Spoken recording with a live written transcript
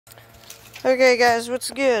Okay guys, what's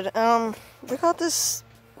good? We got this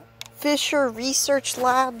Fisher Research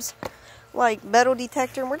Labs like metal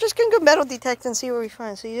detector, and we're just gonna go metal detect and see what we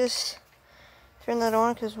find. So you just turn that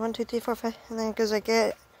on, because 1, 2, 3, 4, 5, and then it goes like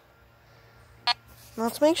it.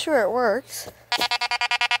 Let's make sure it works.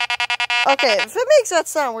 Okay, if it makes that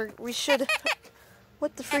sound, we should.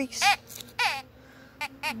 What the freaks?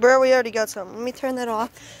 Bro, we already got something. Let me turn that off.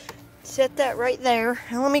 Set that right there,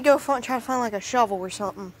 and let me go try to find like a shovel or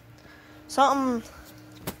something. Something,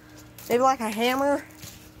 maybe like a hammer.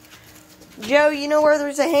 Joe, you know where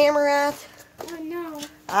there's a hammer at? Oh no.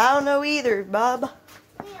 I don't know either, bub.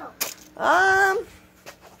 Let's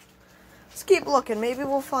keep looking. Maybe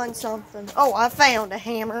we'll find something. Oh, I found a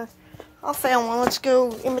hammer. I found one. Let's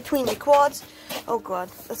go in between the quads. Oh God,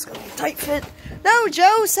 that's gonna be a tight fit. No,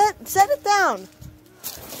 Joe, set it down.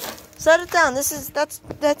 Set it down.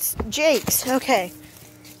 That's Jake's. Okay,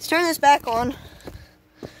 let's turn this back on.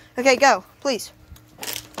 Okay, go, please.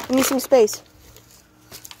 Give me some space.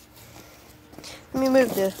 Let me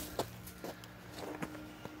move this.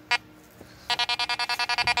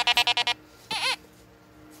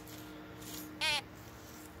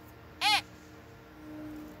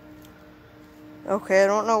 Okay, I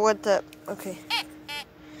don't know what that. Okay.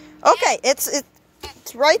 Okay, it's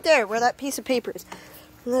right there where that piece of paper is.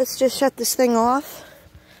 Let's just shut this thing off.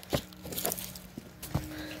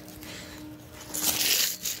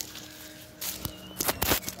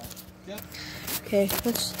 Okay,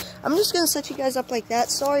 I'm just gonna set you guys up like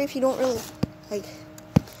that. Sorry if you don't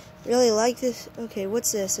really like this. Okay,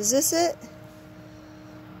 what's this? Is this it?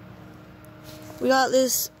 We got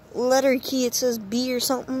this letter key. It says B or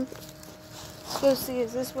something. Let's go see.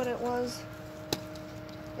 Is this what it was?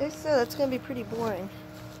 If so, that's gonna be pretty boring.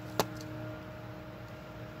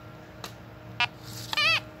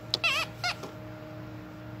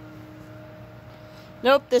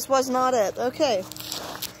 Nope, this was not it. Okay.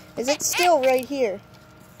 Is it still right here?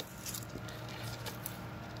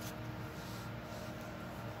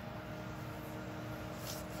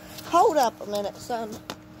 Hold up a minute, son.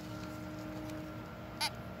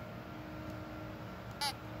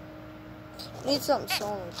 Need something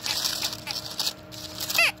solid.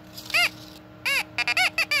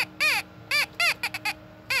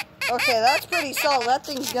 Okay, that's pretty solid. That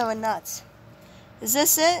thing's going nuts. Is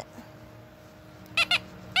this it?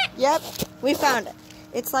 Yep, we found it.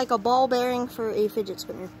 It's like a ball bearing for a fidget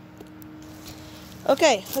spinner.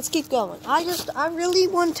 Okay, let's keep going. I really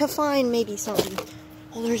want to find maybe something.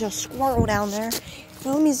 Oh, there's a squirrel down there.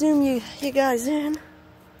 Now let me zoom you guys in.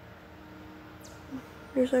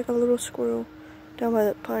 There's like a little squirrel down by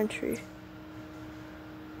that pine tree.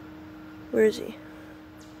 Where is he?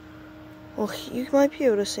 Well, you might be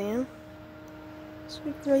able to see him. It's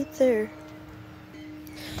like right there.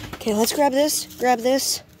 Okay, let's grab this. Grab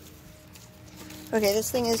this. Okay,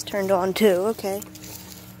 this thing is turned on too. Okay.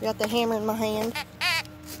 Got the hammer in my hand.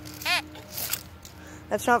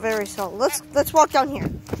 That's not very solid. Let's walk down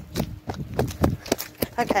here.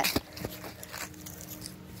 Okay.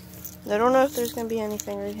 I don't know if there's gonna be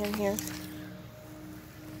anything right in here.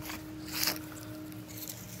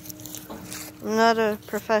 I'm not a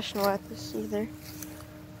professional at this either.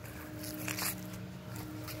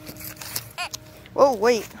 Whoa,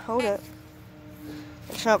 wait, hold up.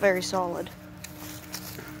 It's not very solid.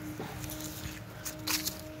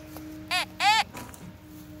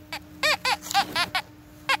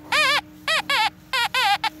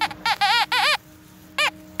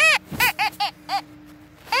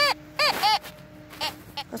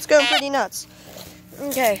 Let's go pretty nuts.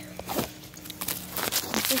 Okay.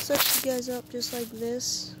 Let's set you guys up just like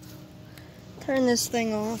this. Turn this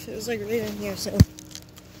thing off. It was like right in here, so.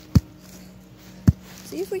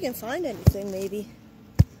 See if we can find anything, maybe.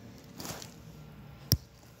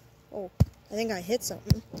 Oh, I think I hit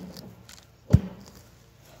something.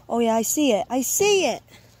 Oh yeah, I see it. I see it!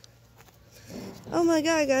 Oh my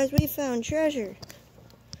God, guys, we found treasure.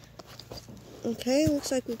 Okay,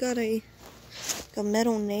 looks like we got a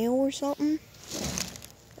metal nail or something.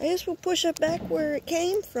 I guess we'll push it back where it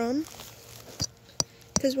came from.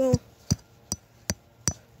 Because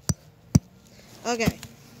okay.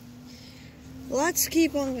 Let's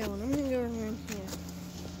keep on going. I'm going to go around here.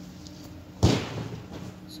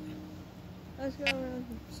 Let's go around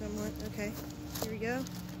somewhat. Okay. Here we go.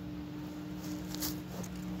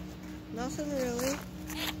 Nothing really.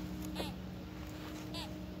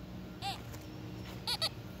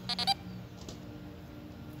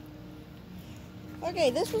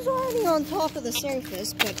 Okay, this was already on top of the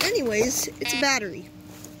surface, but anyways, it's a battery.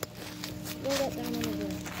 Roll that down over there.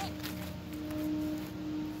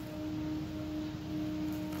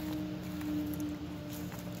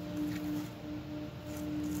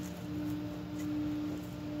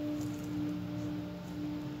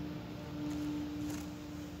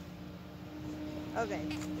 Okay.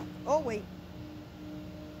 Oh, wait.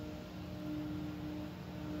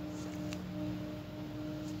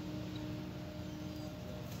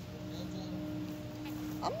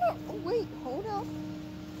 I'm not, oh, wait, hold up.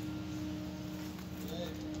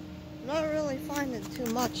 Not really finding too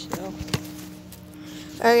much, though.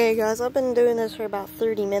 Okay, guys, I've been doing this for about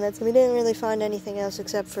 30 minutes, and we didn't really find anything else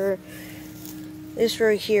except for this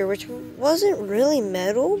right here, which wasn't really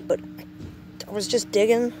metal, but I was just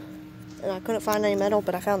digging, and I couldn't find any metal,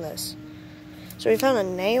 but I found this. So we found a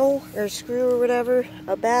nail, or a screw, or whatever,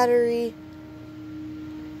 a battery,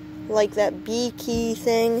 like that B key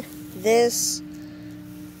thing, this,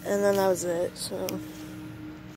 and then that was it, so...